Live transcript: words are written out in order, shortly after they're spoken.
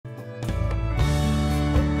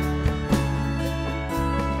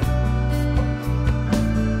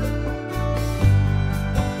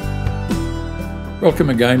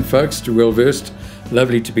Welcome again, folks, to Well Versed.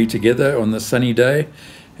 Lovely to be together on this sunny day,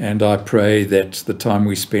 and I pray that the time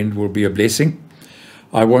we spend will be a blessing.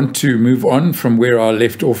 I want to move on from where I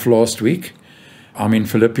left off last week. I'm in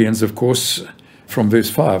Philippians, of course, from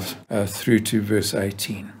verse 5 through to verse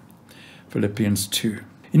 18. Philippians 2.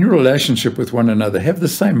 In your relationship with one another, have the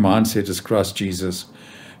same mindset as Christ Jesus,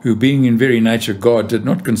 who, being in very nature God, did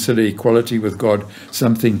not consider equality with God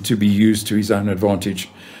something to be used to his own advantage.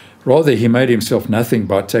 Rather, he made himself nothing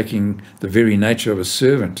by taking the very nature of a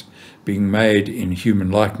servant, being made in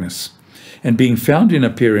human likeness. And being found in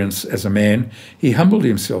appearance as a man, he humbled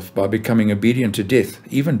himself by becoming obedient to death,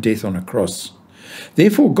 even death on a cross.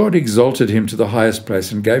 Therefore God exalted him to the highest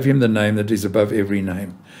place and gave him the name that is above every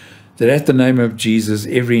name, that at the name of Jesus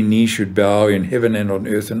every knee should bow in heaven and on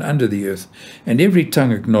earth and under the earth, and every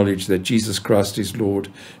tongue acknowledge that Jesus Christ is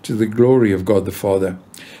Lord, to the glory of God the Father.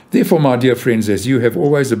 Therefore, my dear friends, as you have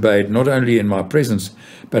always obeyed, not only in my presence,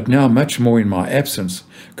 but now much more in my absence,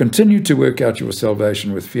 continue to work out your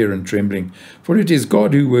salvation with fear and trembling, for it is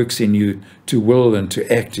God who works in you to will and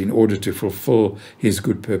to act in order to fulfill his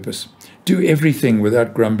good purpose. Do everything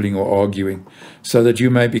without grumbling or arguing, so that you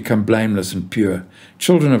may become blameless and pure,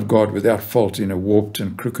 children of God without fault in a warped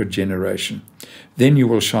and crooked generation. Then you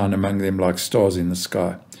will shine among them like stars in the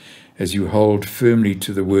sky, as you hold firmly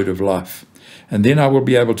to the word of life. And then I will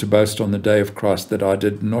be able to boast on the day of Christ that I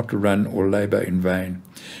did not run or labor in vain.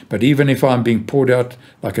 But even if I am being poured out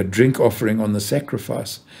like a drink offering on the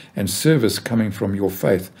sacrifice and service coming from your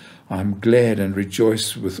faith, I am glad and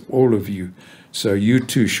rejoice with all of you. So you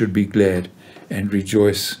too should be glad and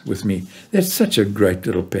rejoice with me. That's such a great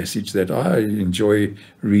little passage that I enjoy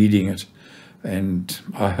reading it. And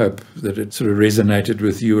I hope that it sort of resonated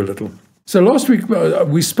with you a little. So last week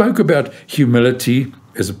we spoke about humility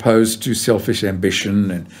as opposed to selfish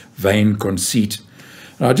ambition and vain conceit.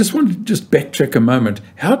 And I just want to backtrack a moment.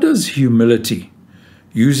 How does humility,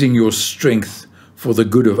 using your strength for the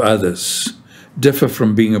good of others, differ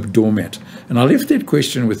from being a doormat? And I left that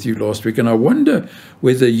question with you last week, and I wonder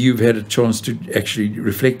whether you've had a chance to actually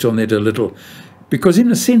reflect on that a little. Because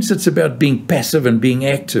in a sense, it's about being passive and being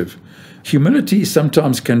active. Humility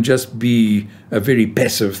sometimes can just be a very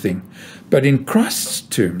passive thing. But in Christ's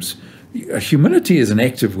terms, humility is an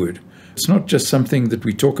active word. It's not just something that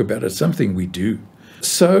we talk about, it's something we do.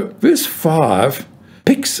 So verse 5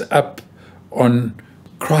 picks up on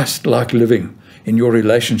Christ-like living in your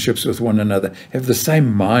relationships with one another. Have the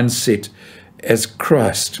same mindset as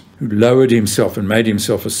Christ, who lowered himself and made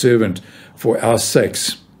himself a servant for our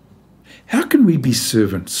sakes. How can we be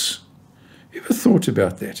servants? You ever thought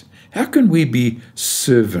about that? How can we be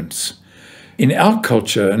servants? In our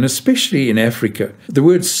culture, and especially in Africa, the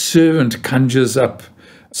word servant conjures up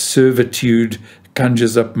servitude,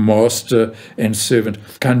 conjures up master and servant,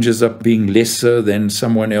 conjures up being lesser than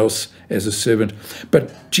someone else as a servant.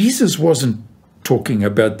 But Jesus wasn't talking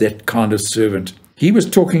about that kind of servant. He was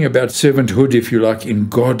talking about servanthood, if you like, in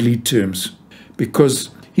godly terms,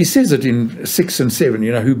 because he says it in 6 and 7,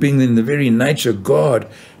 who being in the very nature God,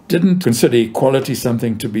 didn't consider equality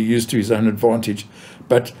something to be used to his own advantage,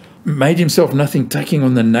 but made himself nothing, taking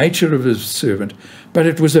on the nature of his servant. But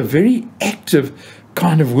it was a very active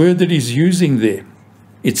kind of word that he's using there.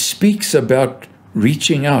 It speaks about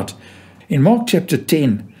reaching out. In Mark chapter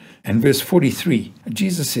 10 and verse 43,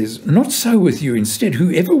 Jesus says, "Not so with you. Instead,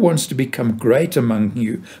 whoever wants to become great among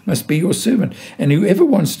you must be your servant, and whoever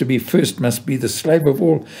wants to be first must be the slave of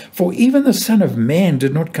all. For even the Son of Man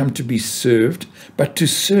did not come to be served, but to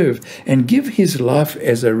serve and give his life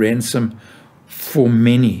as a ransom for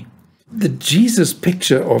many." The Jesus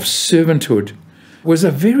picture of servanthood was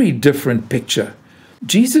a very different picture.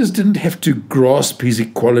 Jesus didn't have to grasp his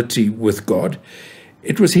equality with God.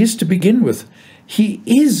 It was his to begin with. He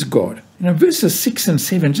is God. Verses 6 and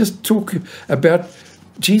 7 just talk about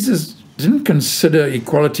Jesus didn't consider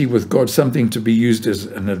equality with God something to be used as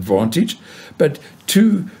an advantage, but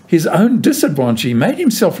to his own disadvantage. He made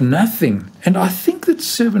himself nothing. And I think that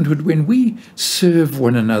servanthood, when we serve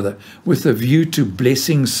one another with a view to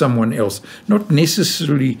blessing someone else, not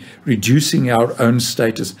necessarily reducing our own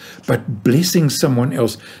status, but blessing someone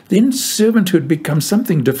else, then servanthood becomes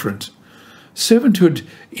something different. Servanthood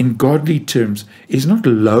in godly terms is not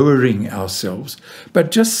lowering ourselves,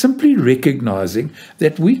 but just simply recognizing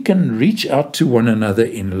that we can reach out to one another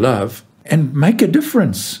in love and make a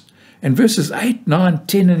difference. And verses 8, 9,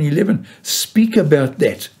 10, and 11 speak about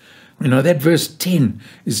that. That verse 10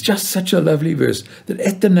 is just such a lovely verse, that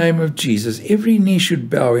at the name of Jesus, every knee should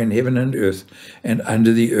bow in heaven and earth and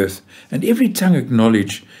under the earth, and every tongue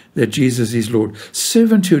acknowledge that Jesus is Lord.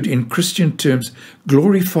 Servanthood in Christian terms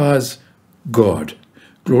glorifies God,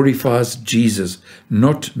 glorifies Jesus,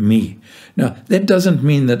 not me. Now, that doesn't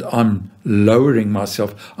mean that I'm lowering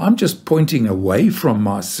myself. I'm just pointing away from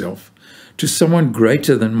myself to someone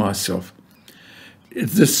greater than myself.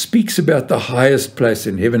 This speaks about the highest place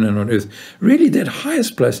in heaven and on earth. Really, that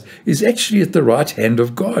highest place is actually at the right hand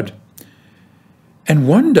of God. And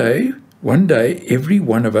one day, every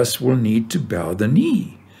one of us will need to bow the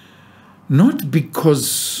knee. Not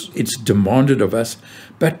because it's demanded of us,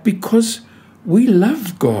 but because we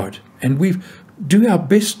love God and we do our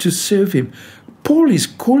best to serve Him. Paul is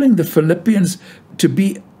calling the Philippians to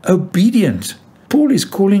be obedient. Paul is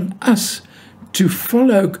calling us to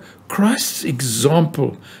follow Christ's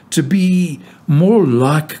example, to be more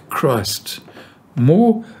like Christ,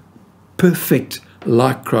 more perfect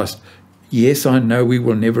like Christ. Yes, I know we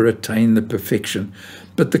will never attain the perfection,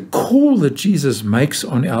 but the call that Jesus makes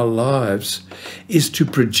on our lives is to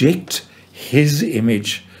project His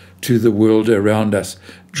image to the world around us,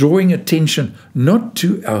 drawing attention not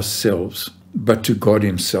to ourselves, but to God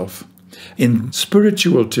Himself. In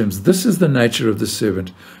spiritual terms, this is the nature of the servant.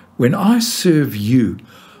 When I serve you,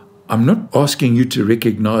 I'm not asking you to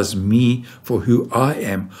recognize me for who I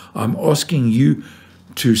am. I'm asking you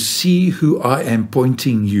to see who I am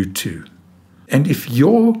pointing you to. And if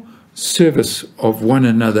your service of one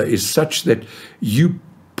another is such that you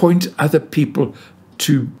point other people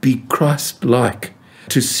to be Christ-like,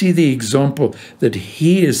 to see the example that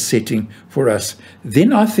He is setting for us,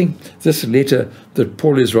 then I think this letter that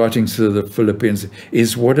Paul is writing to the Philippians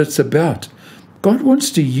is what it's about. God wants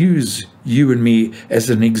to use you and me as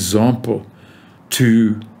an example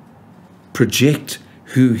to project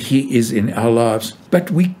who He is in our lives. But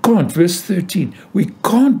we can't, verse 13, we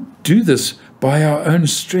can't do this by our own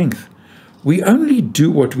strength. We only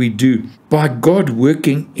do what we do by God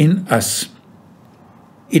working in us.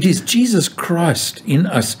 It is Jesus Christ in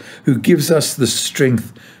us who gives us the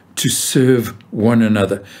strength to serve one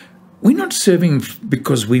another. We're not serving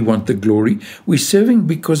because we want the glory. We're serving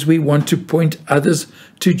because we want to point others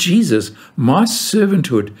to Jesus. My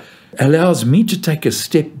servanthood allows me to take a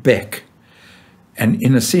step back. And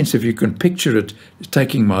in a sense, if you can picture it,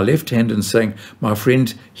 taking my left hand and saying, my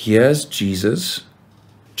friend, here's Jesus.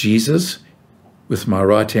 Jesus, with my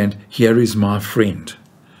right hand, here is my friend.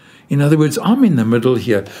 In other words, I'm in the middle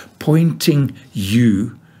here, pointing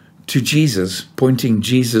you to Jesus, pointing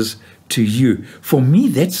Jesus to you. For me,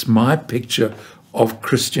 that's my picture of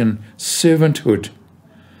Christian servanthood,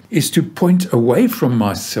 is to point away from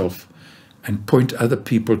myself and point other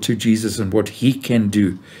people to Jesus and what He can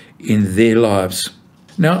do in their lives.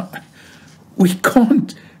 Now, we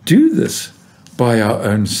can't do this by our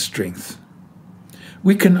own strength.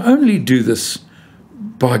 We can only do this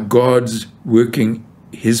by God's working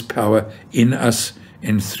His power in us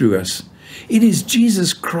and through us. It is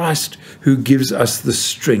Jesus Christ who gives us the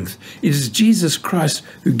strength. It is Jesus Christ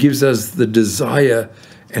who gives us the desire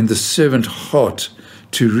and the servant heart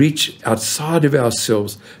to reach outside of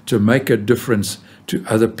ourselves to make a difference to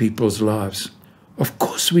other people's lives. Of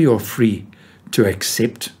course, we are free to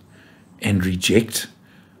accept and reject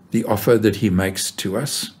the offer that He makes to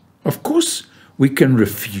us. Of course, we can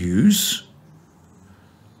refuse.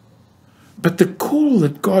 But the call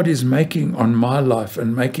that God is making on my life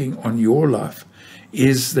and making on your life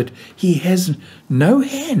is that He has no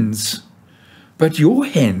hands but your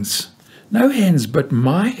hands, no hands but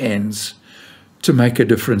my hands to make a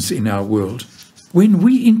difference in our world. When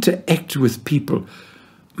we interact with people,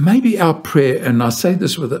 maybe our prayer, and I say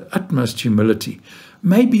this with the utmost humility,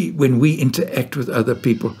 maybe when we interact with other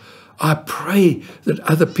people, I pray that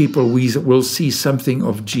other people will see something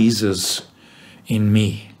of Jesus in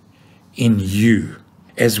me, in you,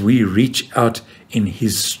 as we reach out in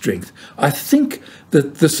His strength. I think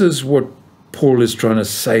that this is what Paul is trying to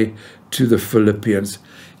say to the Philippians.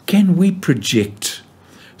 Can we project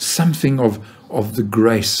something of the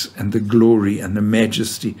grace and the glory and the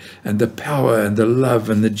majesty and the power and the love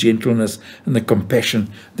and the gentleness and the compassion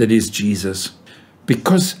that is Jesus?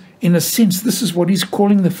 Because in a sense, this is what He's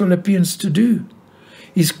calling the Philippians to do.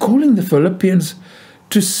 He's calling the Philippians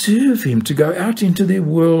to serve Him, to go out into their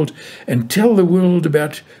world and tell the world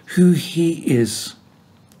about who He is.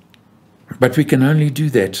 But we can only do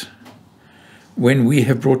that when we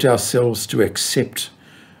have brought ourselves to accept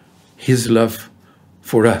His love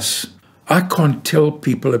for us. I can't tell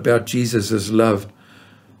people about Jesus' love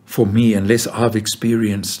for me unless I've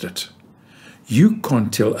experienced it. You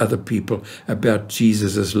can't tell other people about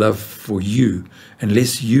Jesus' love for you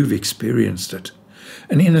unless you've experienced it.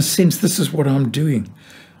 And in a sense, this is what I'm doing.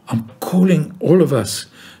 I'm calling all of us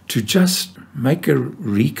to just make a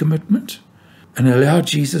recommitment and allow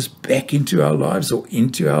Jesus back into our lives or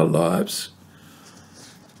into our lives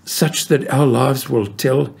such that our lives will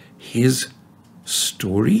tell his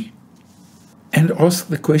story? And ask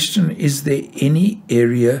the question, is there any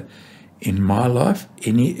area in my life,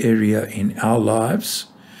 any area in our lives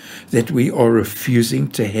that we are refusing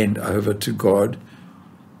to hand over to God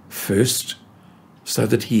first, so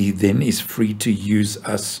that he then is free to use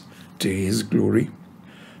us to his glory?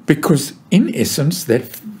 Because in essence, that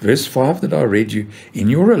verse 5 that I read you, in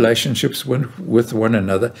your relationships with one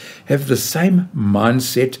another, have the same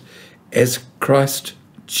mindset as Christ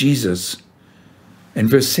Jesus. And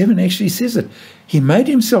verse 7 actually says it. He made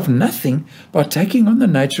himself nothing by taking on the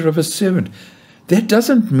nature of a servant. That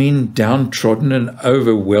doesn't mean downtrodden and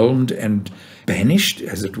overwhelmed and banished,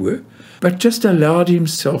 as it were, but just allowed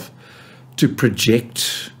himself to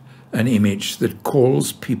project an image that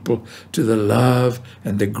calls people to the love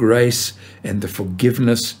and the grace and the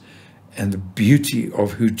forgiveness and the beauty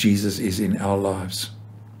of who Jesus is in our lives.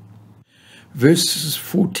 Verses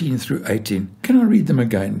 14 through 18, can I read them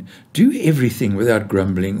again? Do everything without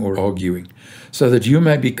grumbling or arguing, so that you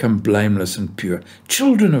may become blameless and pure,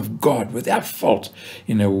 children of God without fault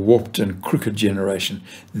in a warped and crooked generation.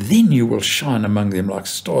 Then you will shine among them like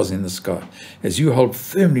stars in the sky, as you hold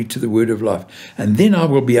firmly to the word of life. And then I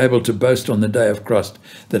will be able to boast on the day of Christ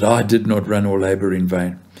that I did not run or labor in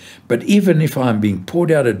vain. But even if I am being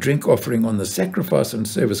poured out a drink offering on the sacrifice and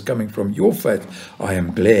service coming from your faith, I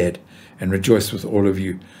am glad and rejoice with all of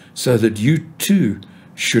you, so that you too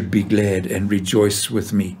should be glad and rejoice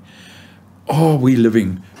with me. Are we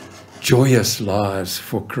living joyous lives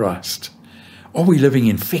for Christ? Are we living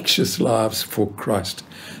infectious lives for Christ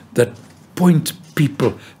that point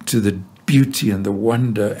people to the beauty and the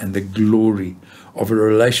wonder and the glory of a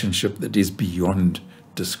relationship that is beyond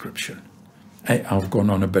description? Hey, I've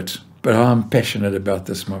gone on a bit, but I'm passionate about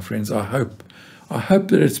this, my friends. I hope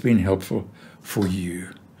that it's been helpful for you,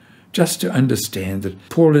 just to understand that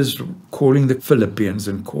Paul is calling the Philippians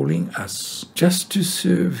and calling us just to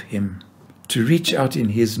serve him, to reach out in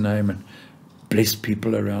his name and bless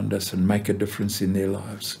people around us and make a difference in their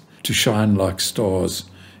lives, to shine like stars,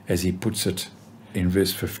 as he puts it in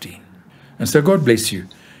verse 15. And so God bless you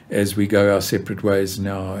as we go our separate ways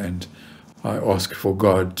now, and I ask for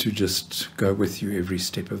God to just go with you every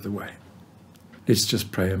step of the way. Let's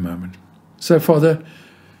just pray a moment. So, Father,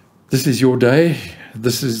 this is your day.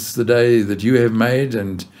 This is the day that you have made,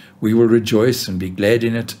 and we will rejoice and be glad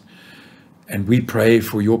in it. And we pray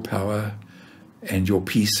for your power and your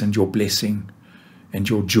peace and your blessing and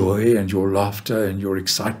your joy and your laughter and your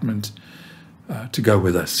excitement to go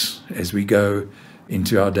with us as we go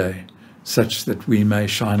into our day, such that we may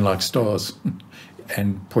shine like stars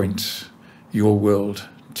and point your world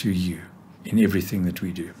to you in everything that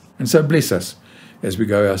we do. And so bless us as we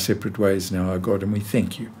go our separate ways now, our God, and we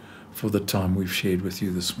thank you for the time we've shared with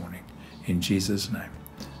you this morning. In Jesus' name,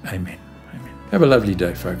 amen. Amen. Have a lovely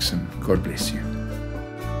day, folks, and God bless you.